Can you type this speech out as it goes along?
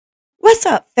What's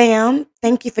up, fam?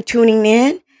 Thank you for tuning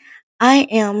in. I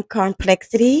am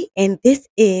Complexity, and this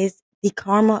is the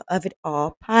Karma of It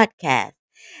All podcast,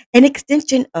 an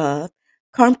extension of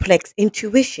Complex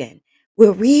Intuition,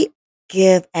 where we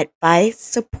give advice,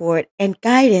 support, and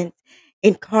guidance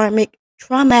in karmic,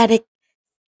 traumatic,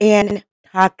 and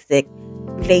toxic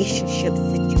relationship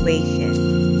situations.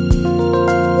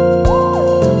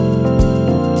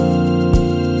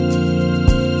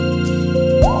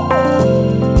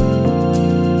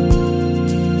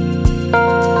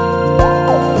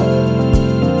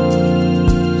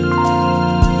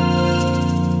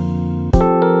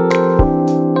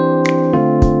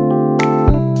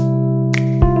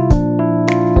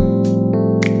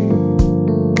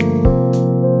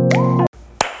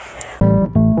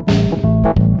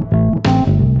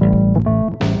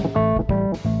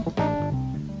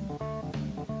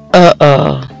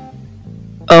 Uh-oh.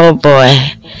 Oh boy.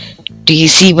 Do you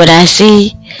see what I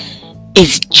see?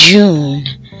 It's June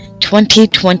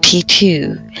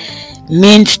 2022.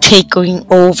 Men's taking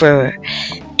over.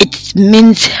 It's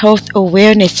Men's Health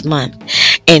Awareness Month.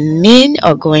 And men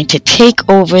are going to take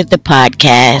over the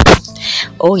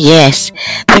podcast. Oh yes,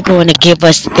 they're going to give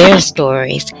us their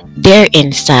stories, their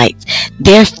insights,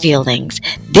 their feelings,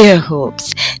 their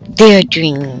hopes, their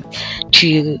dreams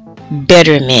to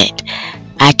betterment.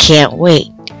 I can't wait.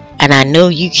 And I know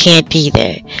you can't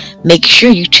either. Make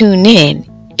sure you tune in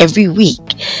every week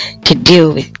to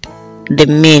deal with the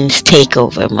Men's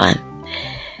Takeover Month.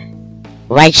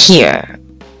 Right here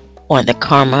on the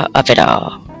Karma of It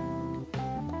All.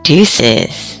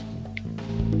 Deuces.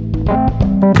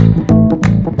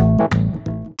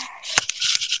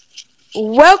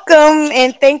 Welcome,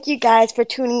 and thank you guys for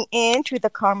tuning in to the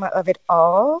Karma of It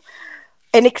All,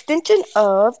 an extension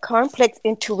of Complex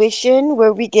Intuition,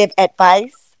 where we give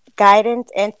advice, guidance,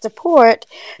 and support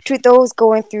to those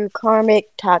going through karmic,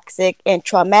 toxic, and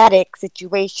traumatic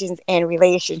situations and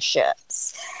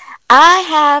relationships. I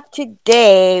have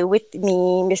today with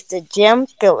me Mr. Jim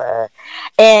Filler,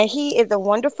 and he is a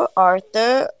wonderful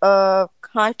author of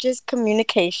conscious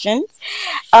communications.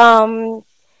 Um,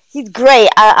 he's great.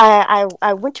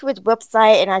 I went to his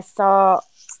website and I saw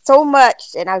so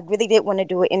much, and I really did want to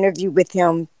do an interview with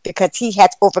him because he has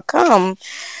overcome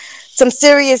some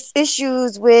serious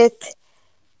issues with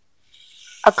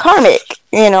a karmic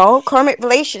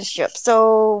relationship.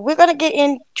 So we're going to get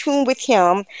in tune with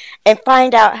him and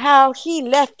find out how he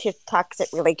left his toxic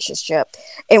relationship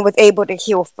and was able to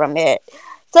heal from it.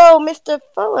 So, Mr.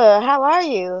 Fuller, how are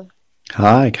you?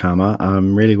 Hi, Karma.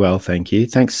 I'm really well, thank you.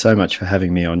 Thanks so much for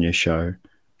having me on your show.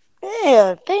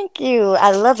 Yeah, thank you.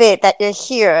 I love it that you're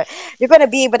here. You're going to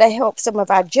be able to help some of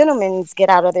our gentlemen get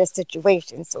out of their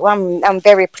situation. So I'm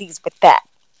very pleased with that.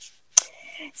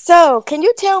 So, can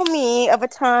you tell me of a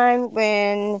time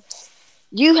when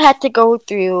you had to go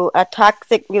through a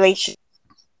toxic relationship?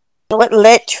 What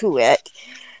led to it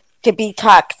to be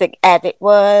toxic as it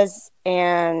was,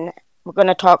 and we're going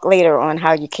to talk later on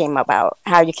how you came up out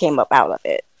of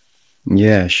it.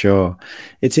 Yeah, sure.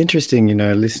 It's interesting,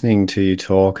 listening to you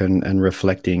talk and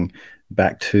reflecting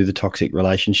back to the toxic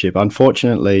relationship.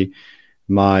 Unfortunately,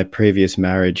 my previous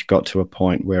marriage got to a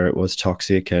point where it was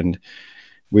toxic and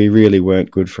we really weren't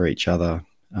good for each other.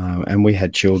 And we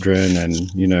had children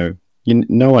and,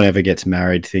 no one ever gets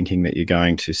married thinking that you're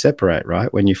going to separate,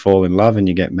 right? When you fall in love and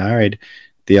you get married,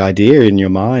 the idea in your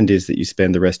mind is that you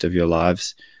spend the rest of your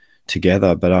lives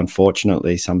together. But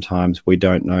unfortunately, sometimes we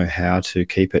don't know how to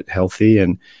keep it healthy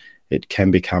and it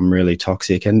can become really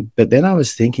toxic. But then I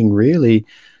was thinking, really,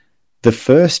 the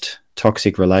first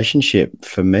toxic relationship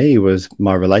for me was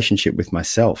my relationship with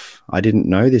myself. I didn't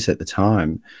know this at the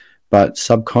time, but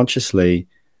subconsciously,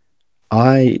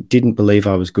 I didn't believe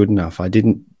I was good enough. I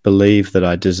didn't believe that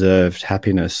I deserved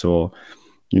happiness or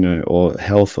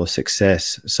health or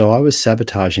success. So I was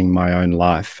sabotaging my own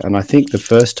life. And I think the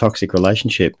first toxic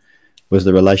relationship was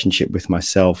the relationship with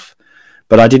myself.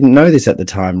 But I didn't know this at the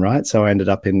time, right? So I ended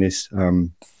up in this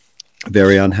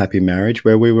very unhappy marriage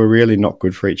where we were really not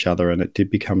good for each other, and it did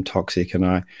become toxic. And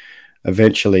I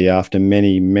eventually, after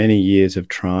many, many years of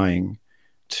trying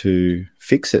to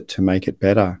fix it, to make it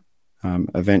better,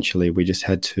 eventually we just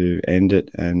had to end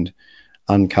it and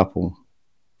uncouple.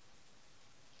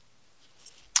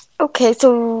 Okay,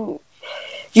 so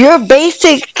your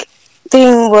basic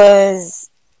thing was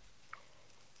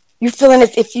you feeling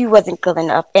as if you wasn't good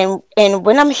enough, and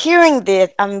when I'm hearing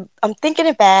this, I'm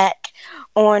thinking back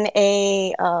on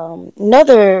a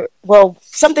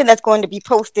something that's going to be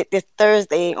posted this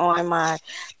Thursday on my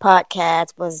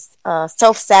podcast was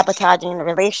self-sabotaging the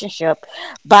relationship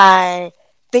by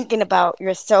thinking about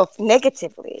yourself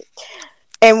negatively.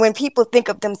 And when people think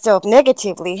of themselves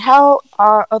negatively, how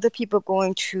are other people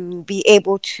going to be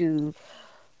able to,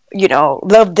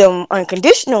 love them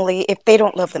unconditionally if they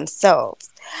don't love themselves?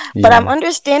 But I'm Yeah.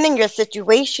 understanding your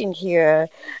situation here,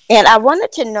 and I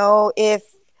wanted to know if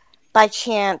by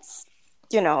chance,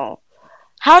 you know,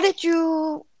 how did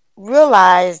you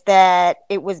realize that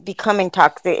it was becoming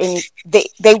toxic and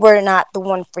they were not the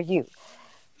one for you?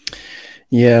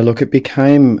 Yeah, look, it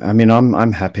became, I mean,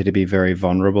 I'm happy to be very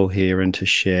vulnerable here and to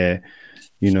share,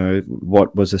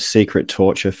 what was a secret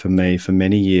torture for me for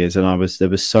many years. And there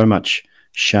was so much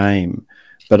shame,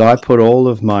 but I put all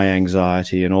of my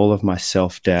anxiety and all of my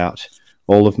self-doubt,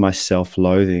 all of my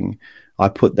self-loathing, I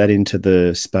put that into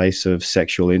the space of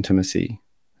sexual intimacy.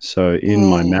 So in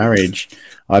my Mm. marriage,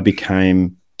 I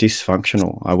became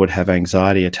dysfunctional. I would have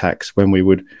anxiety attacks when we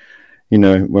would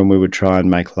try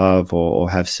and make love or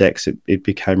have sex. It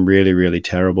became really, really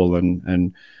terrible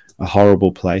and a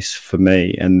horrible place for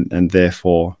me and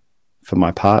therefore for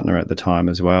my partner at the time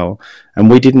as well.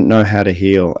 And we didn't know how to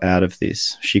heal out of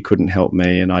this. She couldn't help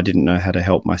me and I didn't know how to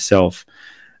help myself.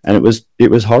 And it was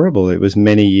horrible. It was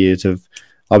many years of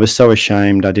I was so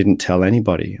ashamed I didn't tell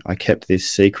anybody. I kept this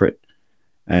secret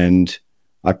and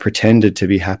I pretended to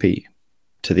be happy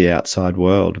to the outside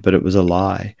world, but it was a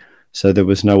lie. So there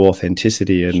was no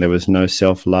authenticity and there was no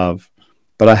self love.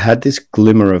 But I had this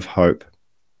glimmer of hope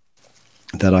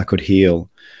that I could heal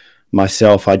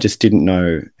myself. I just didn't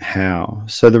know how.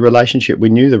 So we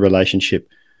knew the relationship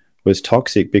was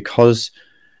toxic because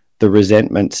the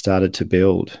resentment started to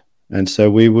build. And so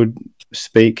we would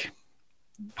speak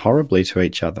horribly to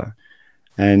each other.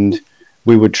 And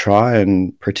we would try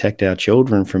and protect our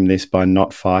children from this by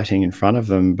not fighting in front of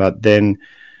them. But then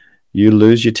you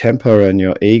lose your temper and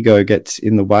your ego gets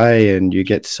in the way and you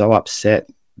get so upset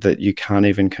that you can't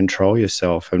even control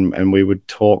yourself. And we would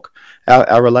talk.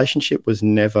 Our relationship was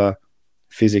never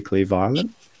physically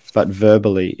violent, but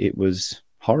verbally it was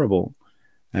horrible.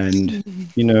 And,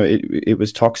 it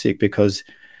was toxic because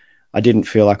I didn't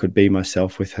feel I could be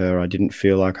myself with her. I didn't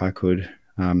feel like I could,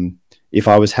 if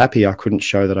I was happy, I couldn't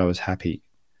show that I was happy.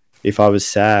 If I was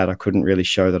sad, I couldn't really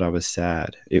show that I was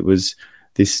sad. It was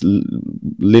this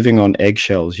living on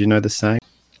eggshells, you know the saying?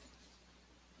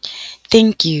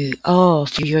 Thank you all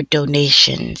for your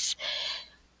donations.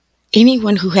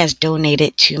 Anyone who has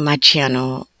donated to my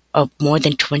channel of more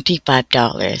than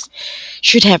 $25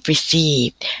 should have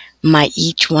received my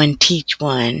Each One Teach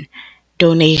One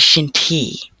donation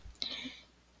tea.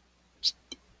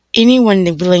 Anyone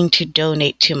willing to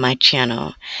donate to my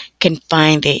channel can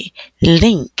find the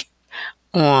link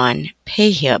on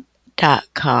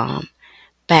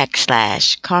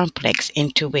payhip.com/complex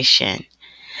intuition.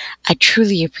 I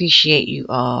truly appreciate you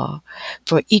all,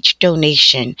 for each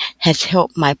donation has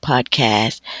helped my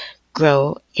podcast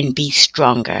grow and be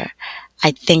stronger.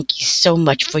 I thank you so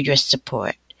much for your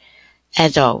support.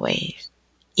 As always,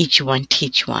 each one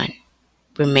teach one.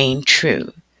 Remain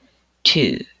true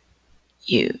to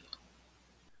you.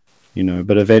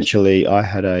 But eventually I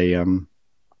had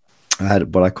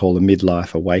what I call a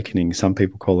midlife awakening. Some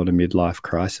people call it a midlife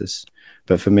crisis,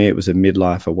 but for me, it was a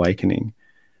midlife awakening.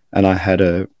 And I had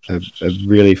a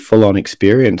really full on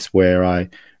experience where I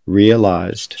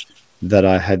realized that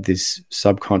I had this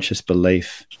subconscious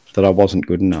belief that I wasn't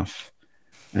good enough.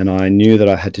 And I knew that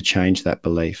I had to change that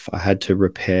belief. I had to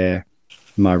repair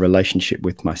my relationship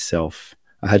with myself.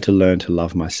 I had to learn to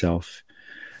love myself.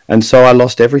 And so I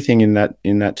lost everything in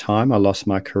that time. I lost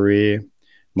my career,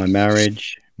 my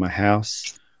marriage, my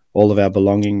house, all of our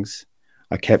belongings.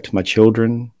 I kept my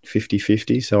children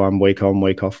 50-50, so I'm week on,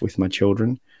 week off with my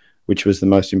children, which was the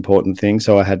most important thing.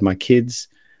 So I had my kids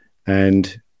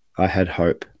and I had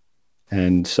hope.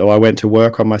 And so I went to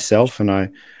work on myself and I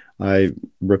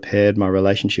repaired my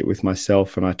relationship with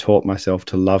myself and I taught myself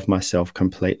to love myself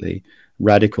completely,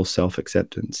 radical self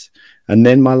acceptance. And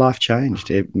then my life changed.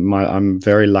 I'm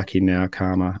very lucky now,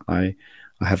 Karma. I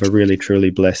have a really, truly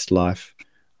blessed life.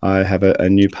 I have a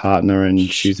new partner and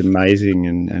she's amazing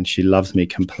and she loves me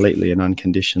completely and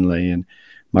unconditionally. And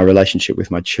my relationship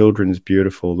with my children is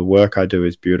beautiful. The work I do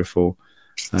is beautiful.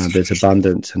 There's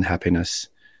abundance and happiness.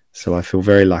 So I feel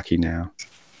very lucky now.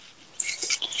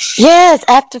 Yes,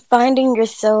 after finding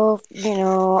yourself,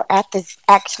 after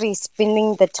actually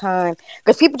spending the time,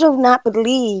 because people do not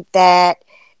believe that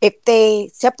if they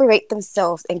separate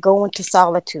themselves and go into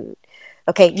solitude,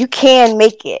 okay, you can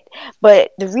make it.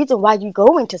 But the reason why you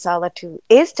go into solitude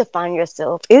is to find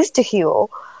yourself, is to heal,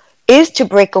 is to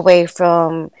break away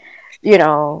from,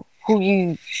 who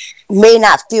you may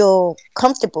not feel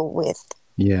comfortable with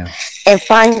Yeah. and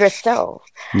find yourself.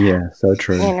 Yeah. So You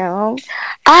true. know,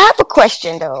 I have a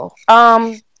question though.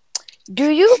 Do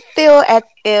you feel as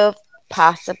if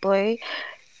possibly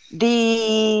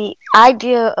the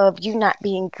idea of you not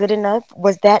being good enough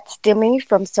was that stemming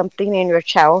from something in your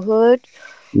childhood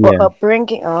or Yeah,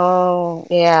 upbringing? Oh,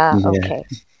 yeah. yeah, Okay.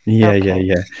 yeah, yeah, Okay.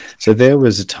 yeah. So there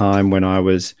was a time when I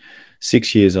was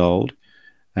 6 years old,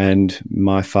 and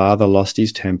my father lost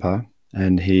his temper,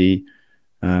 and he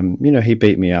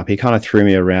beat me up. He kind of threw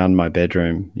me around my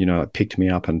bedroom, picked me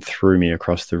up and threw me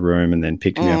across the room, and then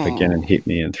picked me up again and Mm. hit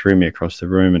me and threw me across the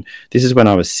room. And this is when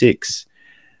I was 6.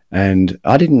 And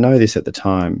I didn't know this at the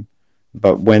time.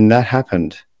 But when that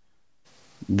happened,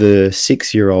 the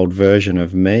 6 year old version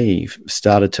of me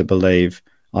started to believe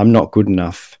I'm not good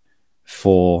enough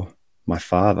for my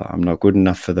father. I'm not good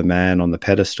enough for the man on the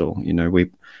pedestal.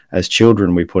 As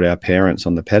children, we put our parents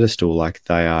on the pedestal like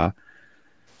they are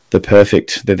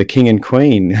they're the king and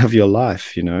queen of your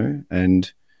life.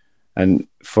 And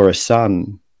for a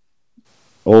son,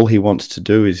 all he wants to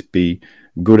do is be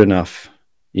good enough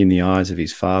in the eyes of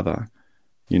his father,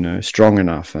 strong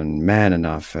enough and man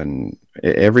enough and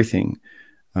everything.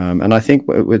 And I think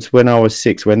it's when I was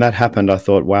 6, when that happened, I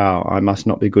thought, wow, I must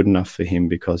not be good enough for him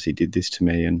because he did this to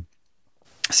me. And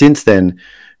since then,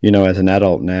 as an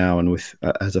adult now and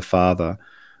as a father,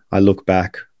 I look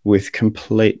back with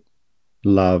complete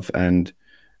love and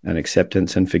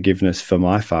acceptance and forgiveness for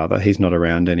my father. He's not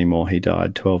around anymore. He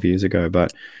died 12 years ago.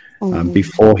 But Mhm.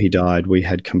 before he died, we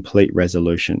had complete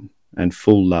resolution and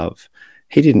full love.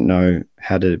 He didn't know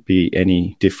how to be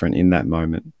any different in that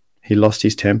moment. He lost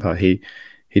his temper. He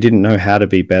didn't know how to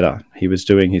be better. He was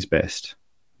doing his best.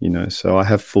 So I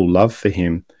have full love for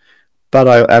him. But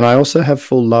I also have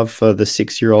full love for the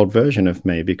 6 year old version of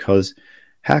me, because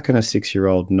how can a 6 year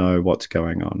old know what's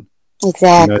going on? They're,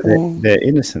 Exactly. they're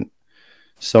innocent.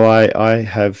 So I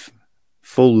have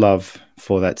full love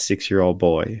for that 6 year old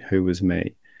boy who was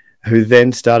me, who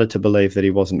then started to believe that he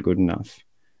wasn't good enough.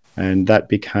 And that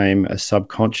became a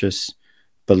subconscious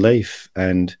belief.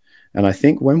 And I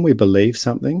think when we believe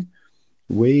something,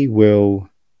 we will,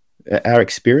 our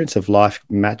experience of life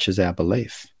matches our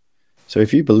belief. So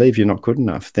if you believe you're not good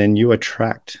enough, then you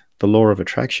attract the law of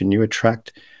attraction. You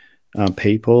attract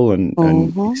people and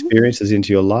Mhm. experiences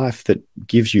into your life that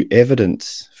gives you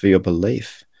evidence for your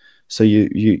belief. So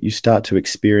you start to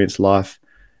experience life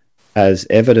as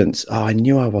evidence. Oh, I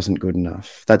knew I wasn't good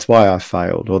enough. That's why I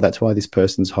failed, or that's why this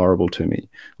person's horrible to me,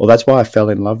 or that's why I fell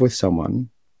in love with someone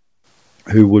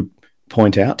who would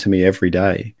point out to me every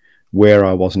day where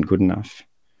I wasn't good enough.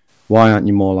 Why aren't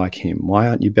you more like him? Why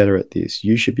aren't you better at this?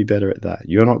 You should be better at that.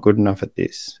 You're not good enough at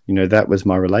this. That was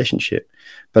my relationship.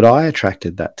 But I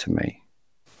attracted that to me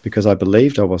because I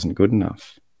believed I wasn't good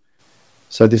enough.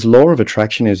 So this law of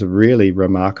attraction is a really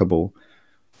remarkable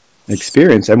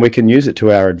experience, and we can use it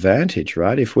to our advantage,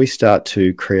 right? If we start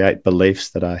to create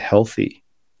beliefs that are healthy,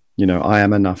 I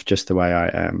am enough just the way I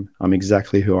am. I'm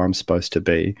exactly who I'm supposed to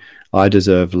be. I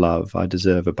deserve love. I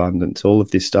deserve abundance. All of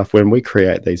this stuff. When we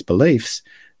create these beliefs,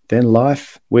 then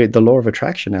with the law of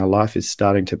attraction, our life is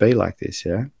starting to be like this.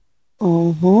 Yeah.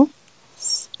 Mhm.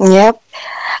 Yep.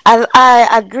 I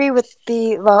agree with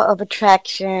the law of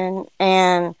attraction,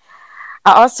 and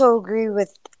I also agree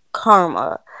with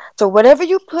karma. So whatever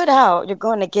you put out, you're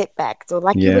going to get back. So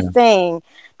like you were Yeah. saying,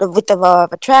 with the law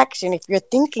of attraction, if you're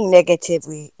thinking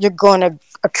negatively, you're going to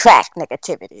attract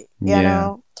negativity, you Yeah.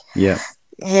 know? Yeah.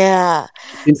 Yeah.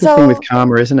 It's interesting with So,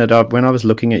 karma, isn't it? When I was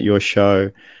looking at your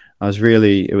show, it was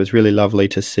really lovely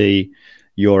to see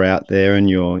you're out there and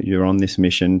you're on this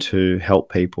mission to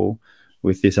help people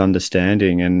with this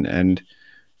understanding. And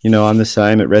I'm the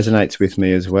same. It resonates with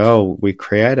me as well. We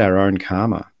create our own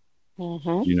karma.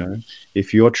 mhm. You know,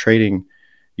 if you're treating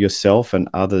yourself and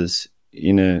others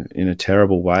in a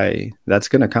terrible way, that's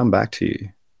going to come back to you.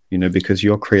 Because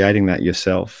you're creating that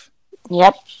yourself.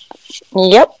 Yep.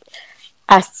 Yep.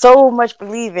 I so much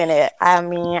believe in it. I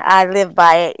mean, I live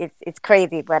by it. It's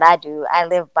crazy, but I do. I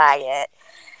live by it.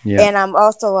 Yeah. And I'm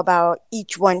also about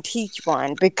each one teach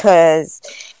one, because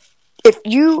if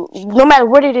you, no matter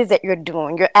what it is that you're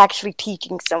doing, you're actually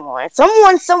teaching someone.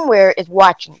 Someone somewhere is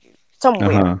watching you Uh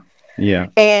somewhere. huh. Yeah.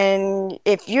 And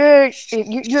if you're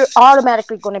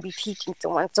automatically going to be teaching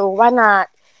someone. So why not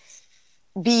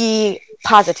be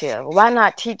positive? Why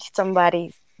not teach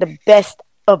somebody the best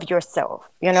of yourself,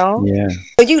 you know? Yeah.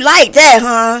 So you like that,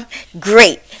 huh?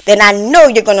 Great. Then I know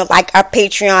you're going to like our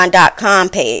patreon.com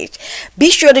page.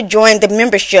 Be sure to join the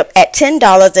membership at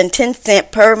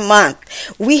 $10.10 per month.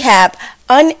 We have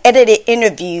unedited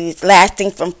interviews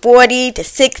lasting from 40 to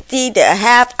 60 to a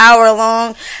half hour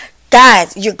long.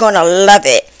 Guys, you're going to love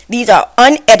it. These are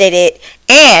unedited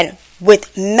and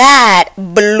with mad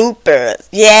bloopers.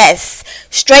 Yes,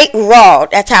 straight raw.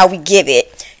 That's how we give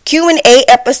it. Q&A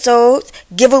episodes,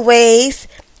 giveaways,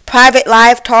 private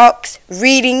live talks,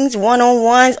 readings,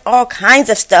 one-on-ones, all kinds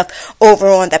of stuff over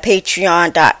on the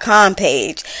patreon.com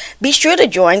page. Be sure to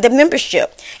join the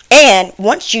membership. And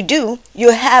once you do,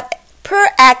 you'll have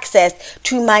access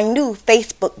to my new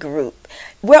Facebook group.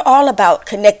 We're all about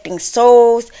connecting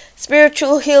souls,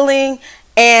 spiritual healing,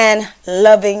 and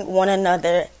loving one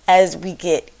another as we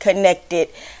get connected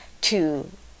to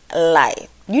life.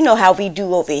 You know how we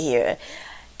do over here.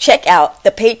 Check out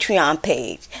the Patreon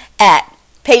page at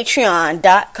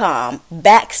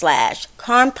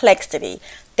patreon.com/Karmplexity.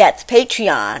 That's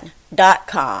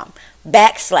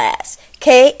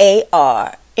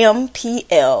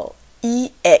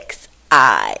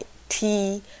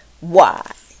patreon.com/KARMPLEXITY.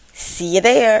 See you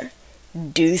there.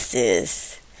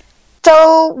 Deuces.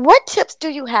 So, what tips do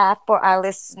you have for our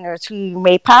listeners who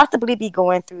may possibly be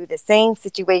going through the same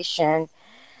situation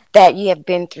that you have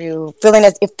been through, feeling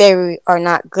as if they are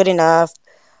not good enough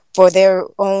for their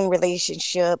own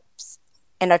relationships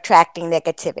and attracting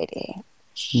negativity?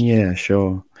 Yeah,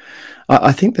 sure.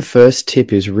 I think the first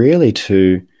tip is really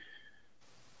to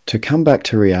come back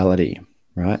to reality,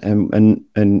 right? And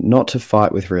not to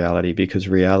fight with reality, because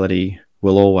reality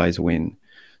will always win.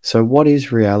 So what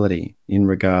is reality in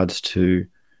regards to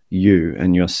you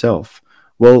and yourself?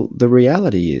 Well, the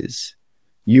reality is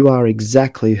you are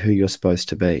exactly who you're supposed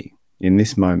to be in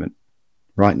this moment,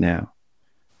 right now.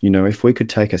 You know, if we could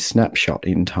take a snapshot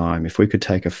in time, if we could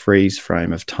take a freeze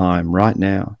frame of time right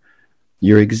now,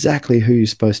 you're exactly who you're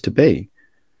supposed to be.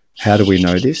 How do we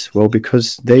know this? Well,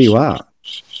 because there you are,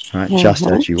 right? Just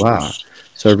as you are.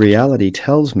 So reality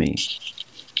tells me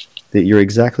that you're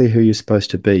exactly who you're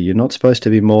supposed to be. You're not supposed to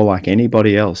be more like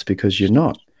anybody else, because you're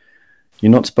not.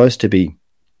 You're not supposed to be,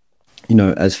 you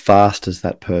know, as fast as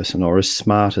that person, or as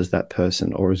smart as that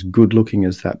person, or as good looking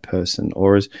as that person,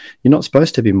 or as, you're not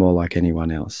supposed to be more like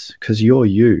anyone else, because you're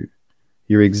you.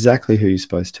 You're exactly who you're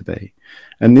supposed to be.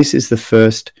 And this is the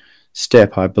first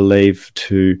step, I believe,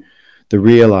 to the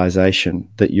realization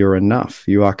that you're enough.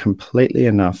 You are completely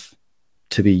enough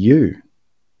to be you,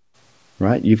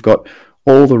 right? You've got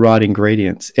all the right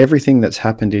ingredients. Everything that's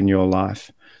happened in your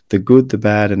life, the good, the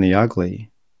bad, and the ugly,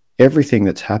 everything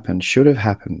that's happened should have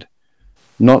happened.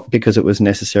 Not because it was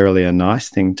necessarily a nice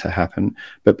thing to happen,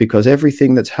 but because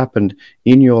everything that's happened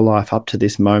in your life up to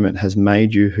this moment has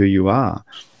made you who you are.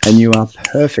 And you are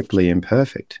perfectly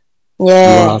imperfect. You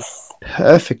are Yes.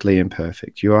 perfectly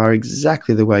imperfect. You are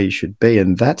exactly the way you should be.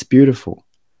 And that's beautiful,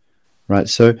 right?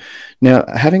 So now,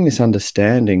 having this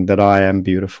understanding that I am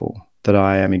beautiful, that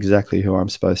I am exactly who I'm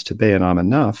supposed to be, and I'm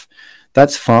enough,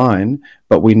 that's fine.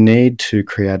 But we need to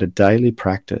create a daily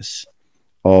practice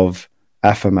of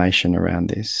affirmation around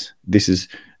this. This is,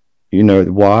 you know,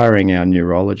 wiring our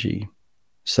neurology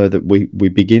so that we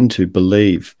begin to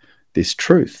believe this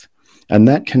truth. And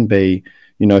that can be,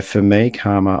 you know, for me,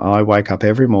 Karma, I wake up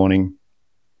every morning,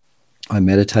 I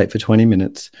meditate for 20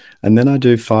 minutes, and then I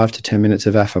do 5 to 10 minutes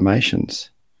of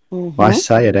affirmations. I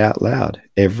say it out loud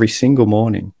every single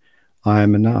morning. I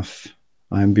am enough.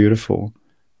 I am beautiful.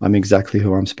 I'm exactly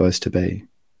who I'm supposed to be.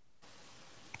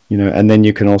 You know, and then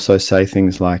you can also say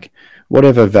things like,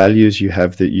 whatever values you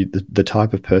have, that you, the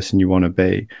type of person you want to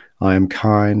be. I am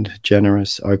kind,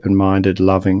 generous, open-minded,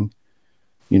 loving.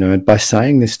 You know, and by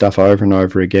saying this stuff over and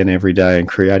over again every day and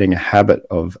creating a habit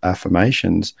of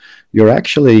affirmations, you're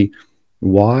actually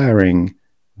wiring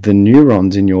the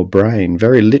neurons in your brain.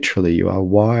 Very literally, you are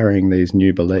wiring these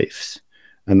new beliefs,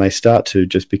 and they start to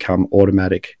just become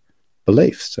automatic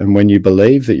beliefs. And when you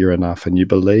believe that you're enough, and you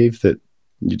believe that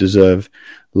you deserve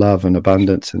love and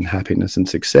abundance and happiness and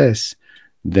success,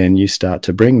 then you start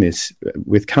to bring this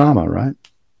with karma, right?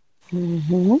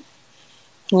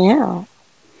 Yeah.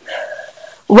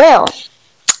 Well,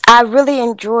 I really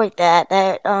enjoyed that.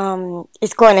 That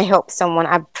is going to help someone,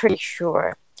 I'm pretty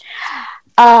sure.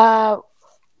 Uh,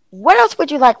 what else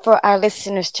would you like for our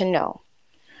listeners to know?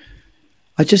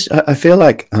 I feel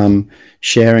like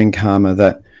sharing karma,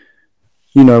 that,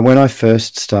 you know, when I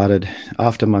first started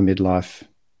after my midlife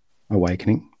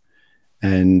awakening,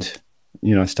 and,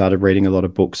 you know, I started reading a lot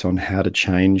of books on how to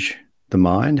change the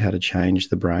mind, how to change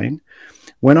the brain.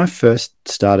 When I first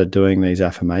started doing these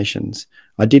affirmations,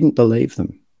 I didn't believe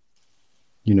them.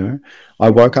 You know, I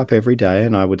woke up every day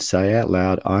and I would say out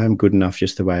loud, I am good enough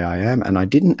just the way I am. And I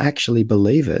didn't actually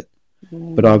believe it,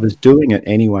 but I was doing it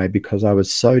anyway because I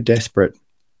was so desperate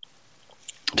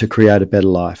to create a better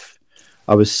life.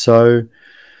 I was so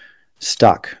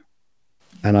stuck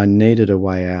and I needed a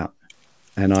way out.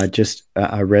 And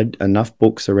I read enough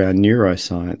books around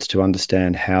neuroscience to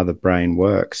understand how the brain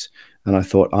works. And I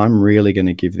thought, I'm really going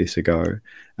to give this a go.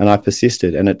 And I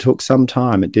persisted, and it took some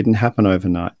time. It didn't happen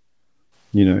overnight.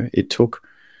 It took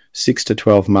 6 to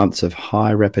 12 months of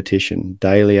high repetition,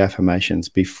 daily affirmations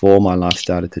before my life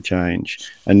started to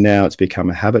change. And now it's become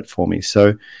a habit for me.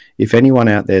 So if anyone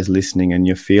out there is listening and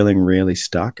you're feeling really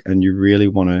stuck and you really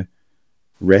want to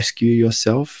rescue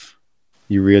yourself,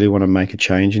 you really want to make a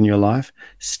change in your life,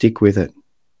 stick with it.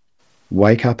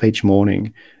 Wake up each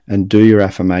morning and do your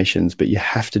affirmations, but you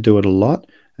have to do it a lot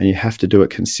and you have to do it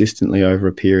consistently over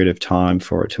a period of time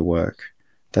for it to work.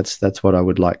 That's what I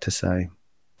would like to say.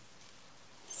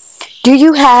 Do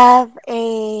you have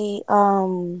a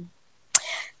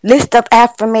list of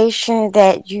affirmations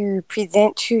that you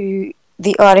present to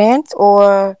the audience,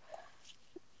 or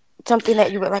something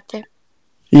that you would like to?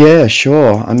 Yeah,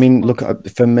 sure. I mean, look,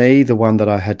 for me, the one that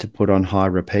I had to put on high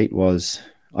repeat was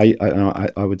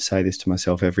I would say this to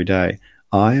myself every day.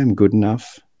 I am good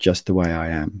enough just the way I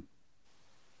am.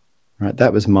 Right?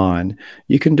 That was mine.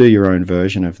 You can do your own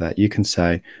version of that. You can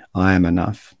say, I am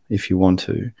enough if you want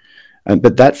to.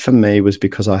 But that for me was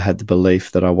because I had the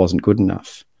belief that I wasn't good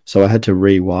enough. So I had to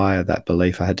rewire that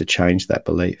belief. I had to change that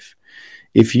belief.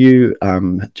 If you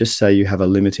just say you have a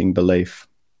limiting belief,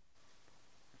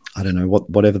 I don't know,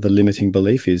 whatever the limiting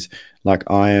belief is, like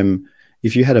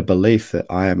if you had a belief that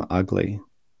I am ugly,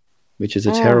 which is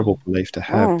a terrible Mm, belief to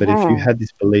have, but if you mm-hmm, had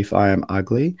this belief, I am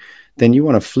ugly, then you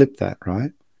want to flip that,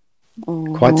 right?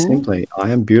 Quite mm-hmm. simply, I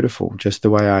am beautiful just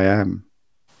the way I am.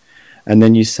 And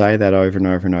then you say that over and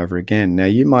over and over again. Now,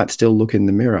 you might still look in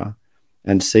the mirror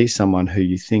and see someone who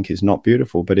you think is not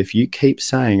beautiful, but if you keep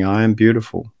saying, I am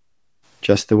beautiful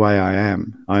just the way I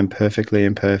am, I'm perfectly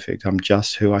imperfect, I'm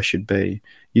just who I should be,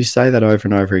 you say that over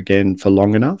and over again for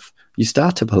long enough, you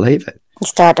start to believe it. You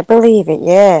start to believe it, You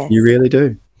yes. really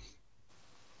do.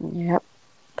 Yep.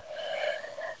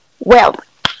 Well,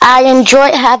 I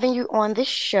enjoyed having you on the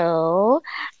show.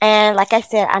 And like I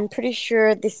said, I'm pretty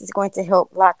sure this is going to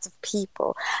help lots of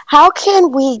people. How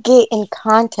can we get in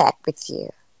contact with you?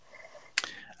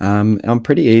 I'm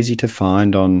pretty easy to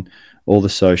find on all the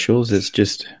socials. It's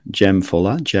just Jem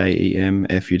Fuller, JEMFULLER.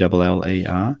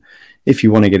 If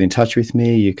you want to get in touch with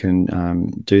me, you can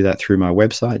do that through my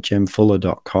website,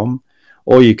 gemfuller.com,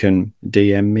 or you can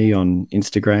DM me on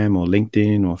Instagram or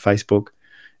LinkedIn or Facebook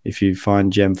if you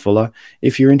find Jem Fuller.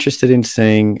 If you're interested in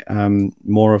seeing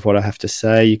more of what I have to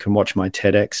say, you can watch my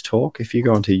TEDx talk. If you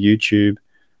go onto YouTube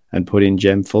and put in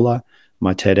Jem Fuller,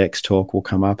 my TEDx talk will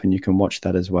come up and you can watch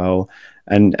that as well.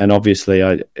 And obviously,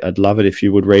 I'd love it if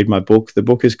you would read my book. The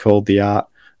book is called The Art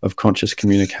of Conscious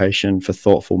Communication for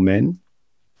Thoughtful Men.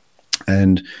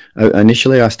 And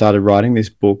initially, I started writing this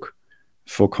book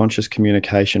for conscious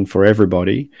communication for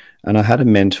everybody. And I had a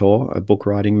mentor, a book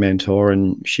writing mentor,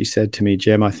 and she said to me,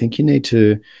 Jem, I think you need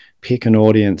to pick an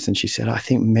audience. And she said, I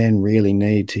think men really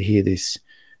need to hear this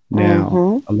now.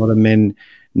 Mm-hmm. A lot of men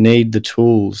need the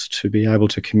tools to be able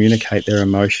to communicate their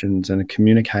emotions and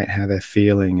communicate how they're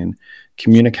feeling and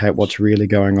communicate what's really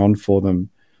going on for them,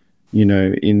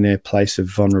 in their place of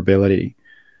vulnerability.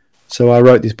 So I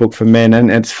wrote this book for men,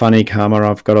 and it's funny, Karma.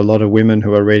 I've got a lot of women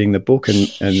who are reading the book and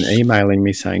emailing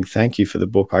me saying, thank you for the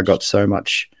book. I got so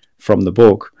much from the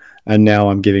book. And now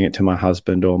I'm giving it to my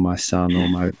husband or my son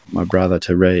or my brother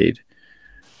to read.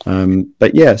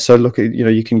 But yeah, so look,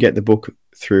 you can get the book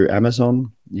through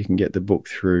Amazon. You can get the book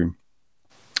through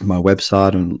my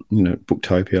website and,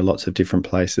 Booktopia, lots of different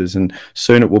places. And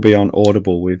soon it will be on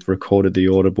Audible. We've recorded the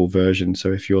Audible version.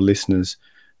 So if your listeners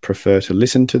prefer to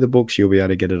listen to the books, you'll be able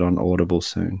to get it on Audible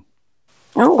soon.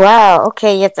 Oh wow.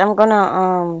 Okay, yes, I'm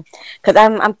gonna cuz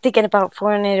I'm thinking about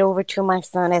forwarding it over to my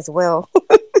son as well.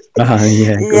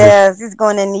 Yeah, good. Yes, he's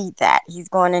going to need that. He's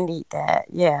going to need that.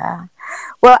 Yeah.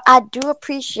 Well, I do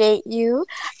appreciate you.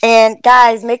 And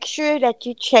guys, make sure that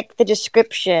you check the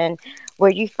description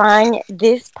where you find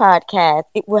this podcast.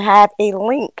 It will have a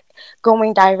link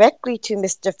going directly to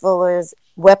Mr. Fuller's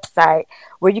website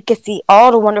where you can see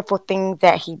all the wonderful things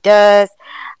that he does.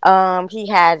 He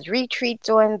has retreats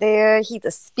on there. He's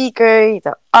a speaker, he's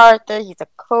an author, he's a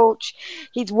coach.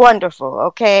 He's wonderful,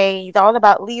 okay? He's all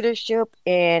about leadership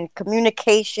and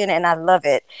communication, and I love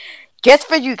it just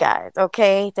for you guys,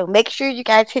 okay? So make sure you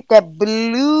guys hit that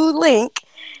blue link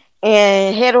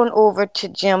and head on over to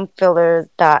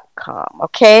gemfillers.com,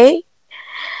 okay?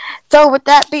 So with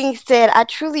that being said, I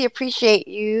truly appreciate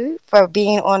you for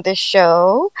being on the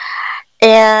show.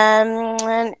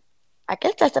 And I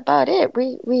guess that's about it.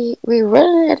 We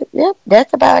run it. Yep,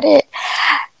 that's about it.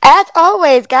 As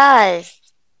always, guys,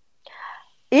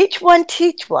 each one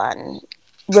teach one.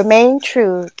 Remain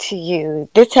true to you.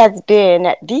 This has been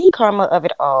the karma of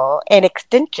it all, an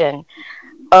extension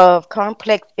of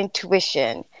complex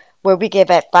intuition, where we give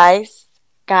advice,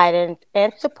 guidance,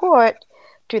 and support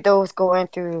to those going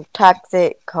through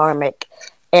toxic, karmic,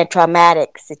 and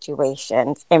traumatic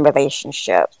situations in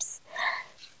relationships.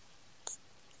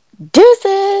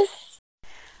 Deuces!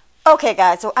 Okay,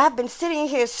 guys, so I've been sitting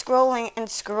here scrolling and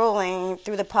scrolling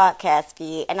through the podcast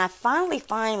feed, and I finally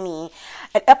find me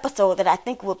an episode that I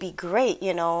think will be great.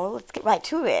 Let's get right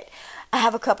to it. I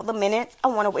have a couple of minutes. I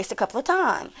want to waste a couple of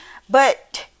time.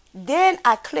 But then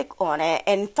I click on it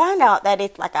and find out that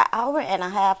it's like an hour and a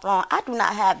half long. I do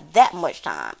not have that much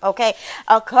time, okay?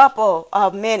 A couple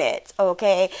of minutes,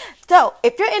 okay? So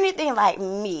if you're anything like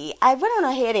me, I went on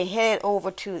ahead and headed over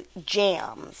to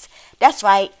Jams. That's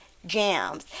right,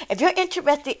 Jams. If you're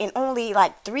interested in only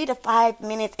like 3 to 5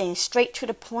 minutes and straight to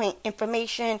the point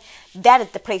information, that is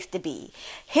the place to be.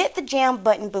 Hit the Jam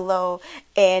button below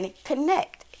and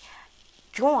connect,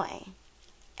 join,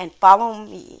 and follow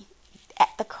me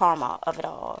at the karma of it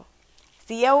all.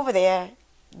 See you over there.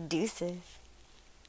 Deuces.